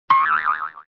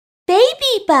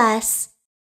BabyBus.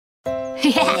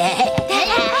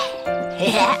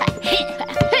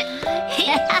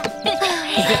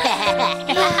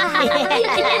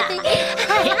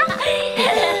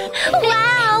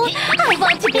 Wow! I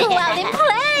want to go out and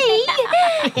play!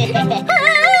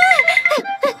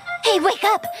 Hey, wake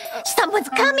up! Someone's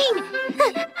coming!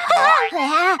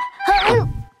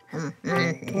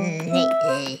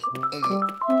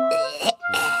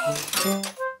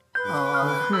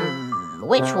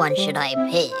 Which one should I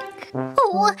pick?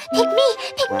 Oh, pick me,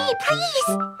 please!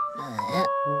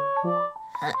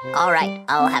 All right,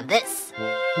 I'll have this.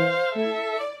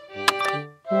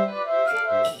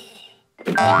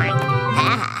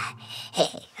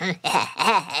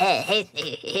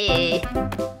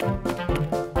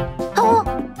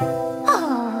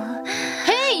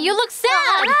 Hey, you look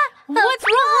sad! What's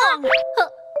wrong?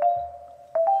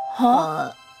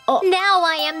 Now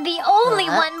I am the only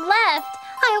one left.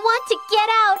 I want to get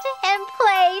out and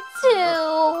play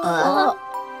too.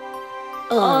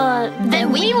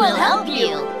 Then we will help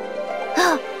you.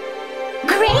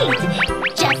 Great!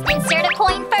 Just insert a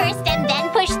coin first and then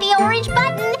push the orange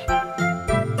button.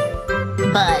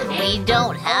 But we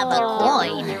don't have a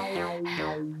coin.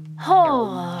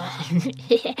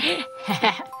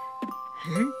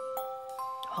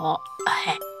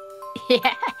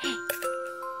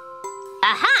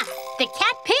 Aha! The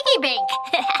cat piggy bank!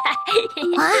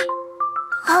 What?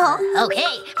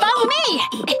 Okay, Follow me!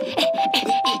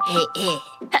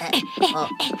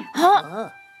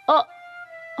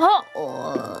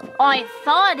 I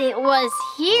thought it was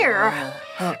here.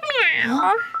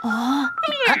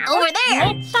 over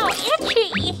there. It's so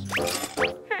itchy.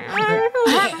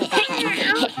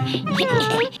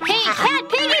 Hey, cat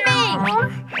piggy bank!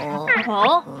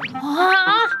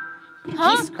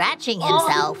 He's scratching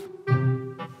himself.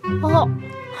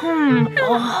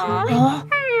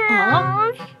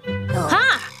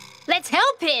 Let's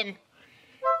help him.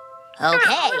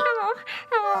 Okay.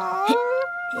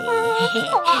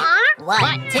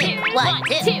 1, 2, 1, 2.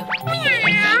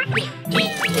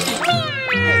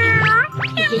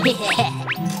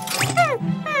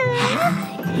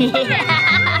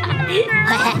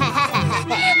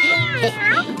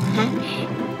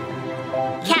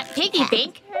 Cat piggy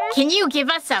bank, can you give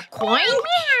us a coin?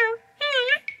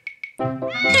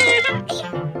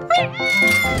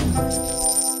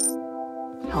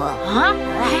 Huh?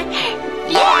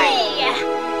 Yay!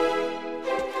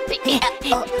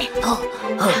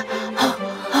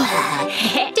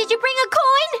 Did you bring a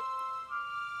coin?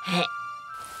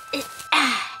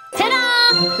 Ta-da!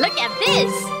 Look at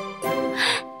this!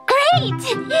 Great!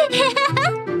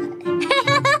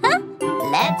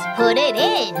 Let's put it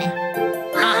in.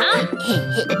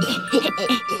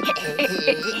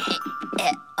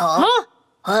 Huh?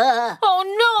 Oh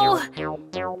no!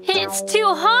 It's too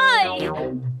high!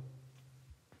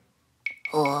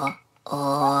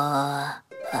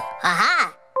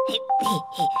 Aha!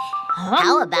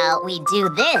 How about we do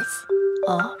this?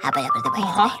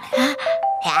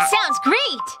 Sounds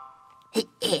great! Take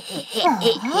it!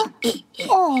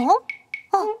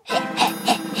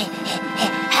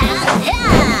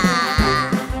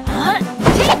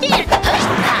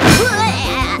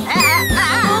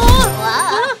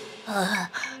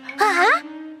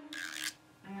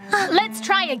 Let's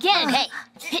try again.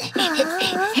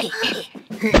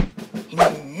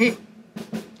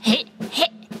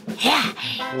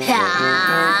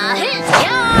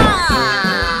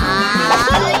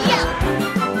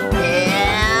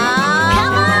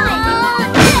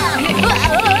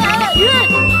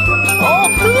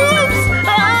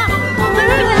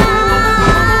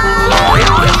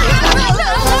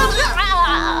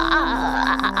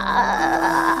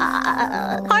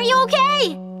 Are you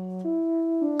okay?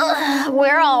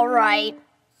 We're all right.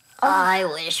 I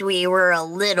wish we were a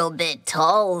little bit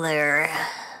taller.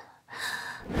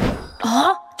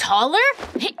 Taller?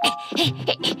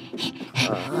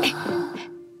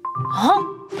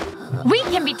 We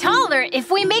can be taller if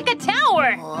we make a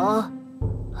tower.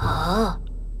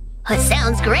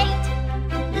 Sounds great.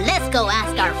 Let's go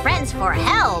ask our friends for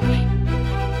help.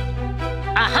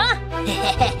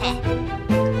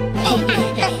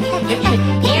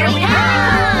 Here we come!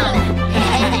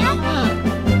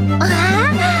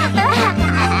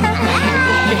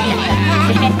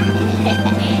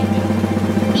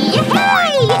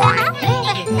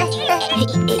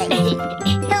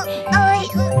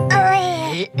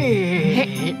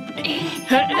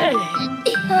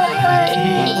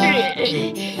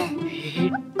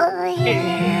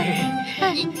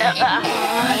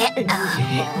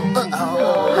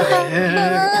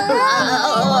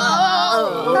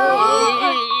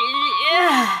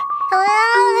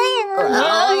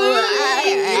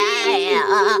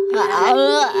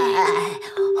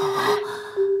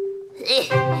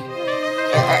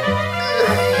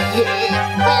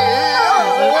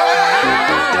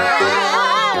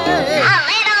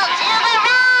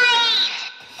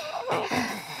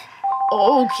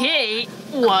 Okay,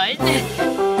 1, 2.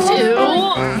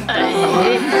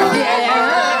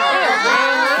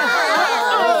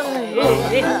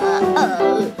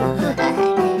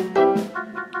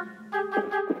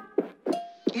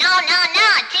 No,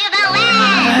 to the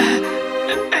left!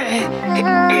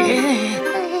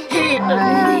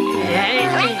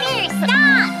 Right here,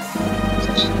 stop!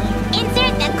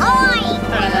 Insert the coin!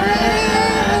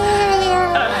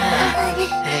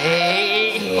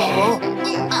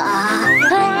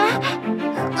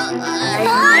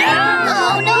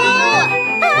 Oh no!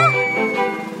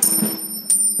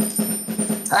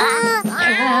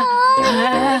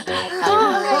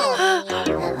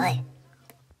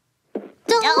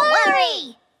 Don't worry!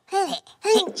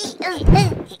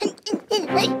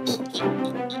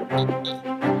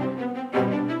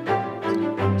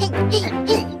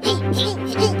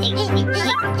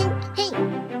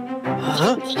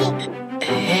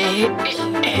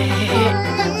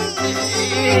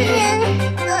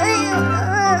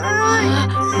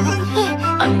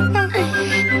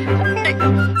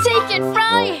 Take it,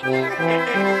 Fry!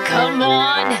 Come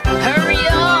on, hurry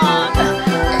up!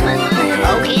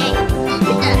 Okay.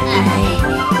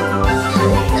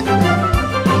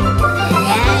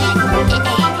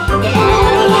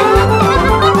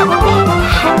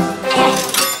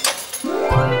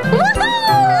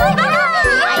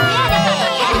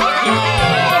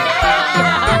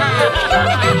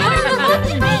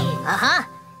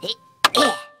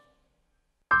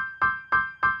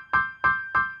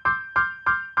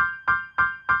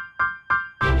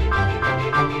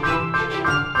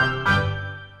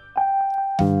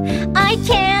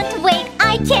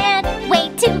 I can't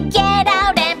wait to get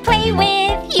out and play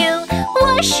with you.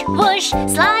 Whoosh, whoosh,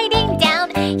 sliding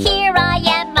down. Here I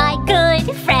am, my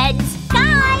good friends.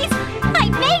 Guys, I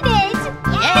made it!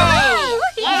 Yay!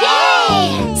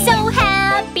 Yay! So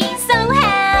happy, so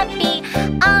happy.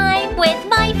 I'm with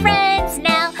my friends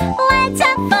now. Let's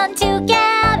have fun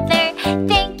together.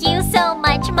 Thank you so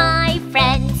much, my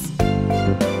friends.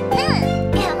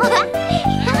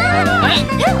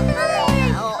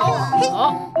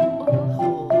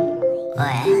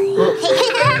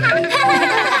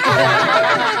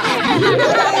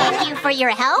 Thank you for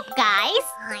your help, guys.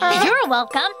 You're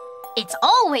welcome. It's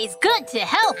always good to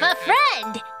help a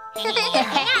friend.